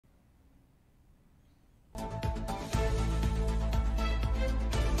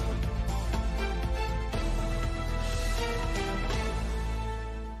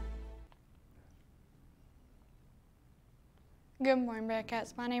Good morning,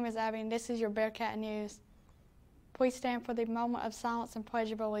 Bearcats. My name is Abby, and this is your Bearcat News. Please stand for the moment of silence and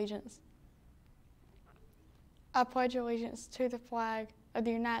pledge of allegiance. I pledge allegiance to the flag of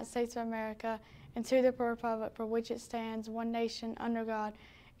the United States of America and to the republic for which it stands, one nation, under God,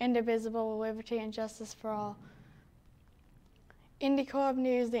 indivisible, with liberty and justice for all. In the club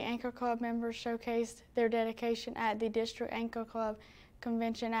news, the Anchor Club members showcased their dedication at the District Anchor Club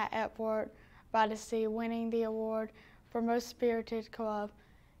Convention at Epworth by the Sea, winning the award for Most Spirited Club.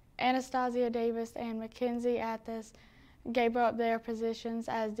 Anastasia Davis and Mackenzie Athas gave up their positions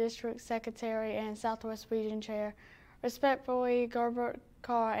as District Secretary and Southwest Region Chair. Respectfully, Gerbert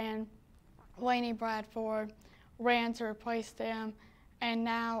Carr and Laney Bradford ran to replace them and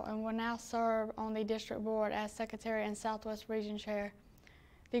will now serve on the District Board as Secretary and Southwest Region Chair.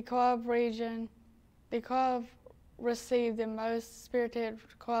 The club received the Most Spirited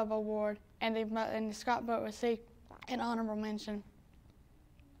Club Award, and the Scott Boat received an honorable mention.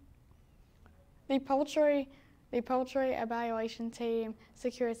 The poultry evaluation team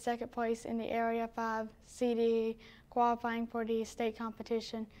secured second place in the Area 5 CDE qualifying for the state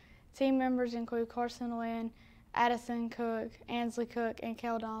competition. Team members include Carson Lynn, Addison Cook, Ansley Cook, and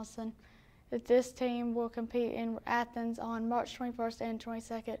Kel Donaldson. This team will compete in Athens on March 21st and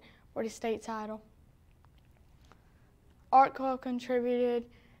 22nd for the state title. Art Club contributed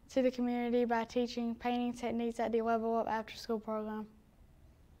to the community by teaching painting techniques at the Level Up after-school program.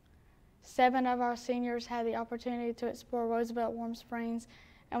 7 of our seniors had the opportunity to explore Roosevelt Warm Springs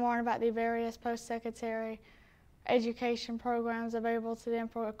and learn about the various post-secondary education programs available to them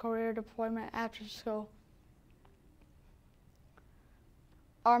for a career deployment after school.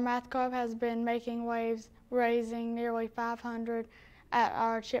 Our math club has been making waves, raising nearly $500 at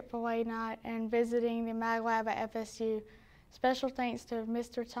our Chick-fil-A night and visiting the Mag Lab at FSU. Special thanks to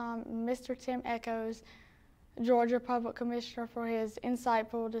Mr. Tim Echoes, Georgia Public Commissioner, for his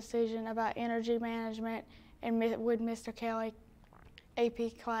insightful decision about energy management and with Mr. Kelly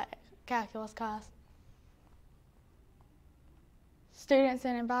AP Calculus class. Students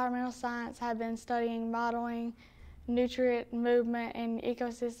in environmental science have been studying modeling nutrient movement in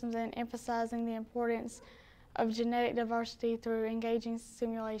ecosystems and emphasizing the importance of genetic diversity through engaging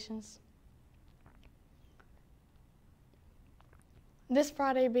simulations. This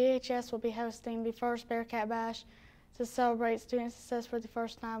Friday, BHS will be hosting the first Bearcat Bash to celebrate student success for the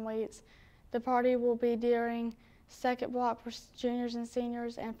first 9 weeks. The party will be during second block for juniors and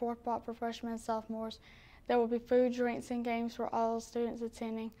seniors and fourth block for freshmen and sophomores. There will be food, drinks, and games for all students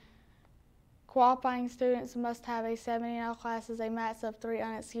attending. Qualifying students must have a 70 in all classes, a max of 3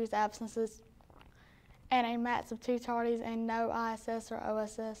 unexcused absences, and a max of 2 tardies and no ISS or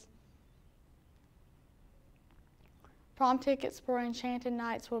OSS. Prom tickets for Enchanted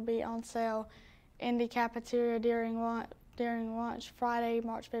Nights will be on sale in the cafeteria during lunch Friday,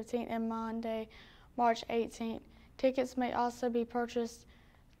 March 15th and Monday, March 18th. Tickets may also be purchased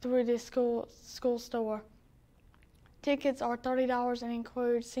through the school store. Tickets are $30 and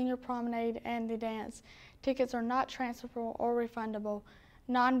include senior promenade and the dance. Tickets are not transferable or refundable.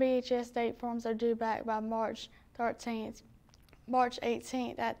 Non-BHS date forms are due back by March 13th. March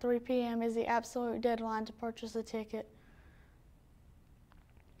 18th at 3 p.m. is the absolute deadline to purchase a ticket.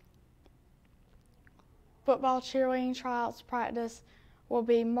 Football cheerleading tryouts practice will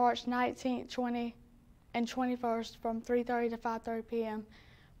be March 19th, 20th, and 21st from 3:30 to 5:30 p.m.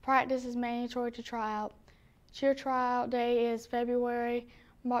 Practice is mandatory to try out. Cheer tryout day is February,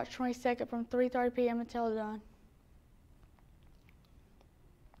 March 22nd from 3:30 p.m. until dawn.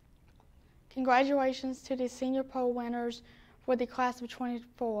 Congratulations to the senior poll winners for the class of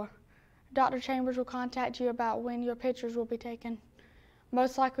 24. Dr. Chambers will contact you about when your pictures will be taken.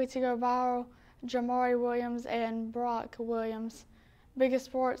 Most likely to go viral, Jamari Williams and Brock Williams. Biggest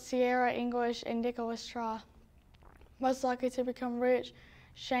sports, Sierra English and Nicholas Try. Most likely to become rich,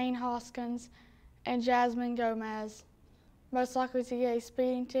 Shane Hoskins and Jasmine Gomez. Most likely to get a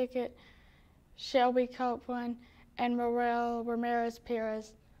speeding ticket, Shelby Copeland and Morel Ramirez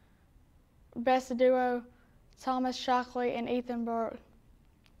Perez. Best duo, Thomas Shockley and Ethan Burke.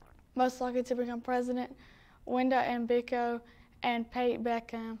 Most likely to become president, Linda Ambico and Pate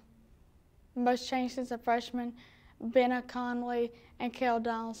Beckham. Most changed since a freshman, Benna Conley and Kel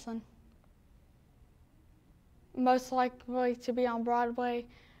Donaldson. Most likely to be on Broadway,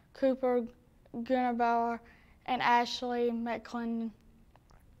 Cooper Gunnerbauer and Ashley McClendon.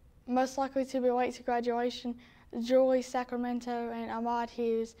 Most likely to be late to graduation, Julie Sacramento and Ahmad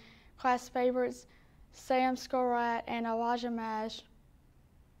Hughes. Class favorites, Sam Scorat and Elijah Mash.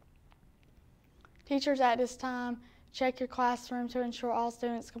 Teachers at this time, check your classroom to ensure all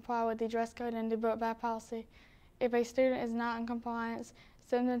students comply with the dress code and the book bag policy. If a student is not in compliance,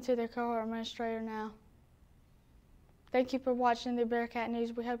 send them to their cohort administrator now. Thank you for watching the Bearcat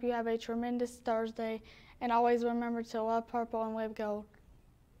News. We hope you have a tremendous Thursday, and always remember to love purple and live gold.